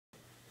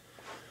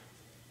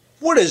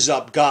What is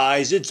up,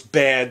 guys? It's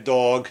Bad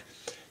Dog.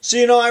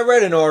 So, I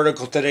read an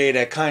article today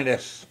that kind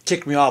of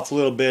ticked me off a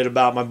little bit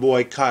about my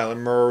boy Kyler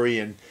Murray.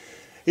 And,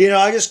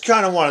 I just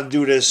kind of want to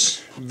do this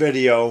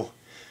video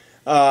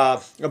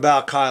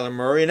about Kyler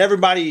Murray. And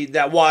everybody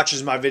that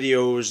watches my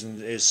videos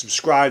and is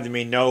subscribed to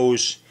me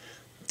knows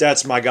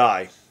that's my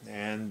guy.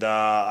 And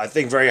I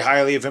think very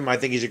highly of him. I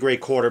think he's a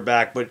great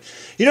quarterback. But,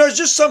 there's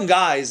just some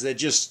guys that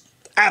just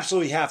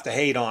absolutely have to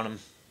hate on him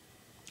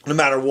no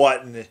matter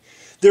what. And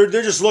they're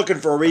just looking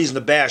for a reason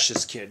to bash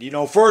this kid.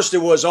 First it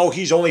was,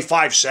 he's only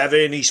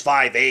 5'7", he's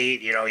 5'8",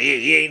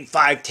 he ain't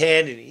 5'10",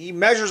 and he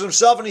measures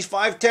himself and he's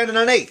 5'10" and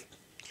an eighth.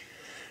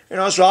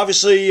 So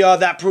obviously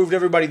that proved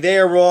everybody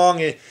there wrong.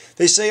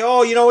 They say,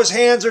 his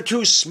hands are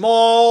too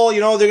small,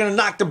 they're going to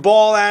knock the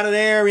ball out of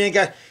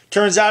there.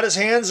 Turns out his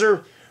hands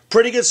are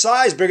pretty good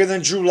size, bigger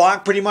than Drew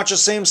Lock, pretty much the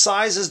same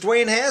size as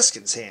Dwayne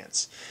Haskins'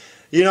 hands.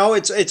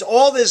 It's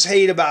all this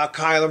hate about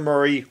Kyler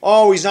Murray.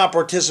 Oh, he's not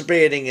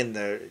participating in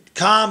the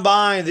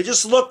combine. They're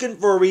just looking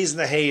for a reason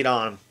to hate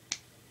on him.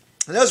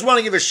 And I just want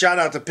to give a shout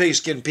out to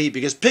Pigskin Pete,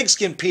 because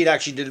Pigskin Pete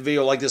actually did a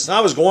video like this, and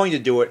I was going to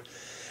do it.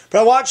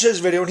 But I watched his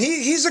video, and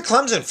he's a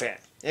Clemson fan.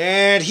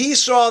 And he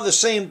saw the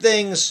same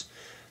things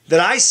that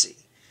I see.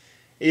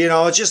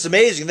 It's just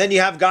amazing. Then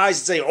you have guys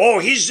that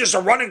say, he's just a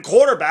running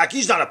quarterback.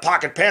 He's not a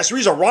pocket passer.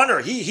 He's a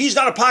runner. He's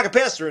not a pocket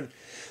passer. And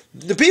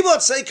the people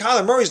that say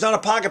Kyler Murray's not a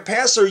pocket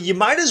passer, you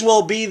might as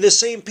well be the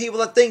same people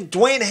that think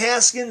Dwayne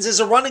Haskins is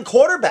a running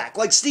quarterback,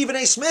 like Stephen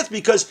A. Smith,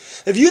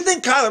 because if you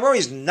think Kyler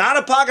Murray's not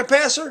a pocket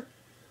passer,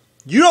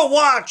 you don't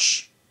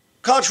watch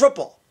college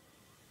football.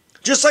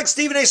 Just like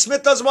Stephen A.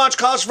 Smith doesn't watch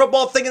college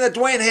football thinking that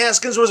Dwayne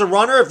Haskins was a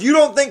runner, if you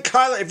think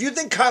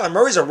Kyler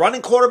Murray's a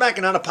running quarterback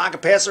and not a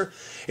pocket passer,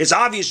 it's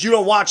obvious you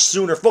don't watch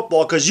Sooner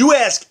football, because you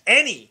ask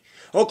any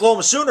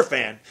Oklahoma Sooner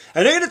fan,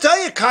 and they're going to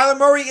tell you Kyler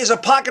Murray is a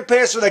pocket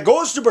passer that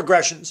goes through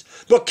progressions,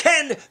 but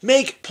can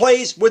make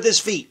plays with his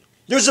feet.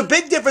 There's a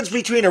big difference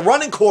between a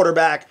running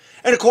quarterback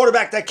and a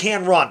quarterback that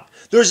can run.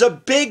 There's a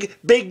big,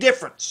 big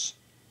difference.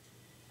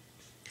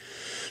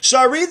 So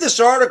I read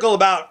this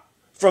article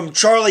from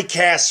Charlie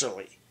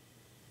Casserly.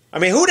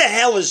 Who the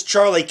hell is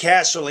Charlie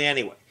Casserly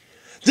anyway?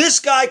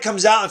 This guy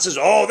comes out and says,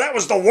 that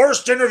was the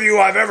worst interview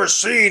I've ever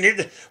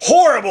seen.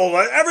 Horrible.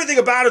 Everything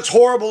about it's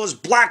horrible. His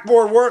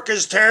blackboard work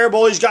is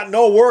terrible. He's got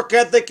no work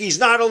ethic. He's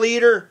not a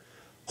leader.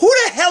 Who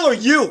the hell are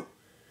you?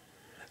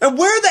 And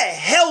where the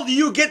hell do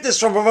you get this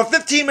from a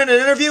 15-minute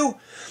interview?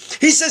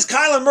 He says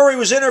Kyler Murray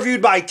was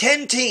interviewed by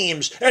 10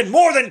 teams and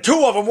more than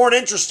 2 of them weren't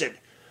interested.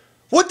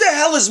 What the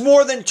hell is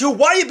more than 2?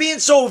 Why are you being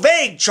so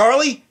vague,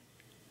 Charlie?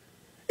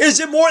 Is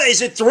it more?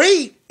 Is it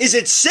 3? Is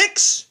it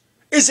 6?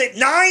 Is it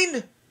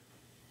 9?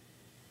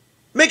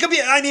 Why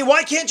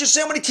can't you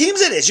say how many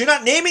teams it is? You're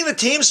not naming the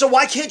teams, so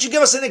why can't you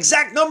give us an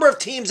exact number of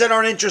teams that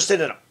aren't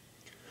interested in him?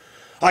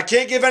 I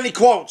can't give any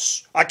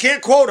quotes. I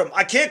can't quote him.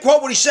 I can't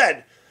quote what he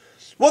said.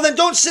 Well, then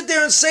don't sit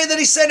there and say that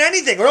he said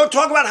anything, or don't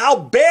talk about how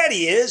bad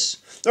he is,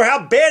 or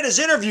how bad his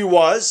interview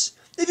was,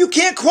 if you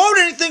can't quote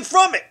anything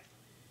from it.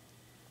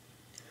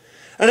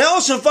 And I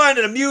also find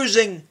it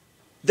amusing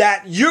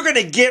that you're going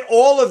to get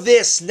all of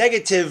this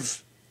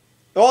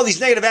all these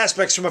negative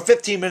aspects from a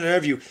 15-minute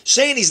interview.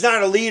 Saying he's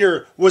not a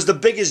leader was the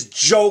biggest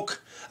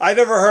joke I've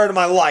ever heard in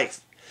my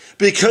life.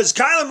 Because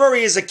Kyler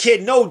Murray as a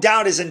kid, no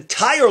doubt his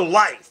entire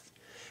life,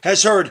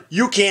 has heard,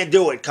 you can't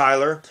do it,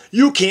 Kyler.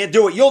 You can't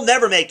do it. You'll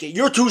never make it.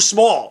 You're too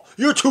small.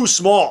 You're too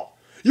small.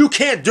 You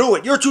can't do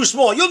it. You're too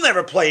small. You'll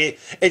never play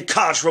in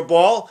college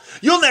football.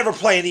 You'll never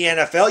play in the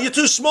NFL. You're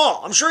too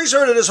small. I'm sure he's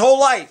heard it his whole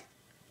life.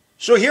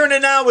 So hearing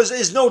it now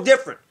is no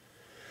different.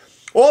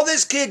 All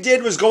this kid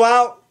did was go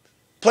out,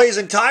 play his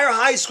entire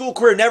high school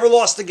career, never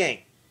lost a game.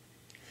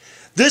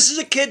 This is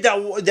a kid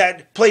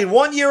that played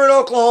 1 year at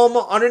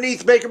Oklahoma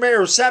underneath Baker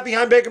Mayfield, or sat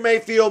behind Baker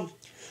Mayfield,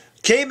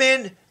 came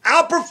in,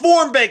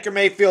 outperformed Baker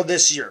Mayfield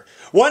this year,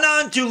 went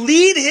on to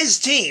lead his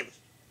team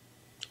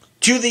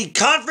to the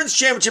conference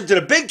championship, to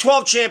the Big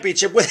 12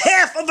 championship with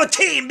half of a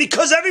team,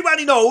 because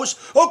everybody knows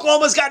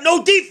Oklahoma's got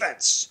no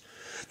defense.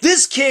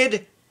 This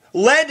kid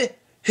led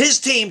his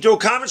team to a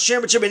conference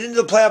championship and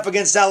into the playoff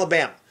against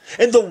Alabama.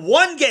 And the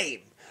one game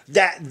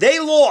that they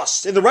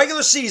lost in the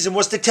regular season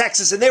was to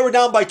Texas, and they were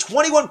down by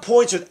 21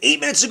 points with 8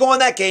 minutes to go in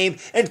that game,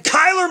 and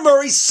Kyler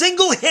Murray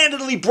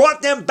single-handedly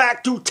brought them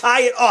back to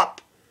tie it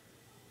up.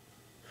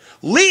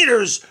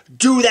 Leaders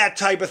do that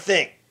type of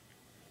thing.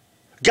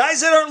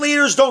 Guys that aren't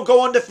leaders don't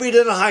go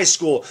undefeated in high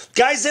school.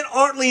 Guys that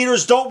aren't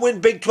leaders don't win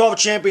Big 12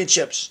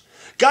 championships.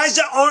 Guys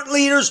that aren't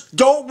leaders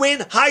don't win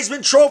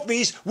Heisman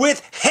trophies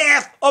with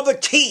half of a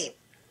team.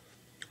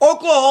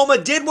 Oklahoma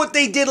did what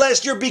they did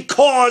last year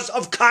because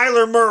of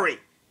Kyler Murray,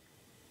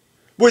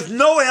 with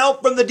no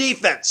help from the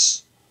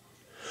defense.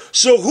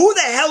 So who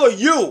the hell are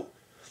you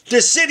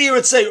to sit here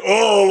and say,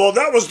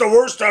 that was the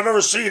worst I've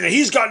ever seen, and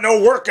he's got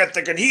no work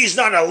ethic, and he's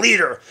not a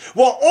leader?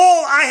 Well,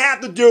 all I have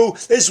to do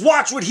is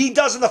watch what he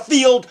does in the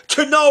field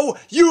to know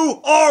you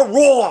are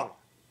wrong.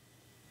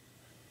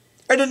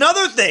 And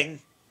another thing,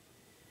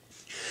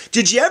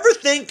 did you ever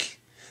think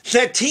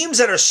The teams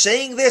that are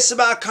saying this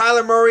about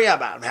Kyler Murray,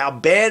 about how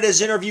bad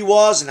his interview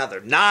was and how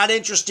they're not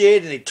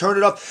interested and he turned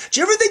it off.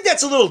 Do you ever think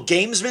that's a little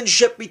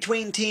gamesmanship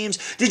between teams?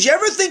 Did you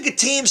ever think a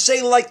team,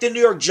 say like the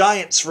New York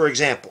Giants, for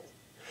example,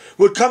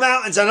 would come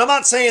out and say, and I'm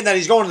not saying that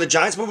he's going to the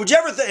Giants, but would you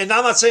ever think, and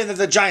I'm not saying that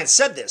the Giants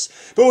said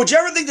this, but would you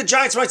ever think the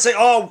Giants might say,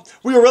 oh,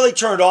 we were really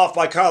turned off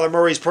by Kyler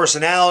Murray's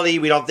personality.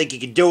 We don't think he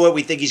can do it.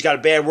 We think he's got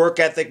a bad work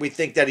ethic. We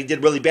think that he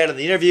did really bad in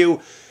the interview.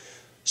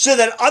 So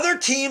that other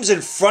teams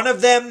in front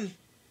of them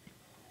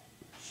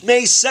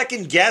may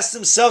second guess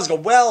themselves, go,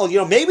 well,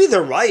 maybe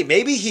they're right.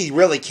 Maybe he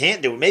really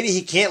can't do it. Maybe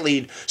he can't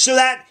lead. So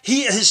that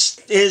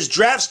his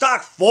draft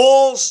stock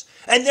falls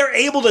and they're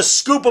able to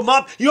scoop him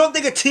up. You don't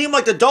think a team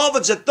like the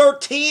Dolphins at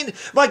 13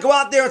 might go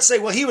out there and say,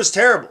 well, he was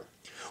terrible.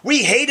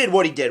 We hated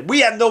what he did.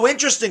 We have no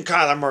interest in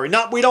Kyler Murray.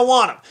 We don't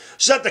want him.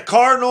 So that the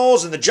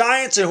Cardinals and the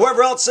Giants and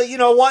whoever else say, you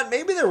know what,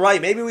 maybe they're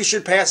right. Maybe we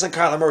should pass on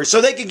Kyler Murray. So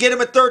they can get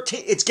him at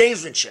 13. It's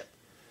gamesmanship.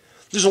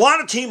 There's a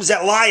lot of teams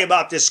that lie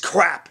about this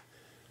crap.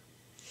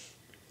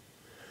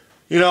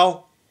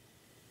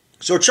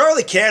 So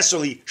Charlie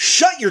Casserly,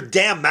 shut your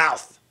damn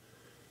mouth.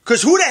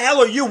 Because who the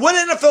hell are you? What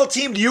NFL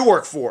team do you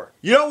work for?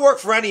 You don't work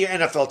for any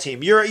NFL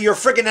team. You're a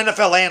freaking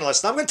NFL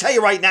analyst. And I'm going to tell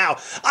you right now,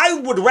 I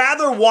would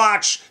rather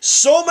watch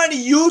so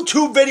many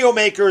YouTube video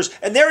makers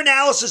and their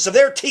analysis of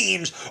their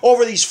teams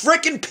over these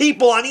freaking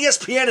people on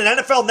ESPN and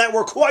NFL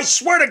Network who I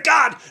swear to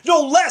God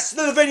know less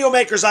than the video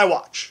makers I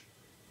watch.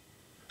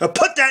 Now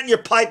put that in your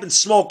pipe and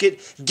smoke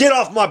it. Get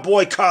off my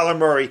boy Kyler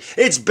Murray.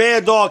 It's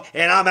bad, dog,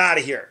 and I'm out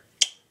of here.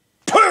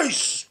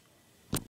 Peace!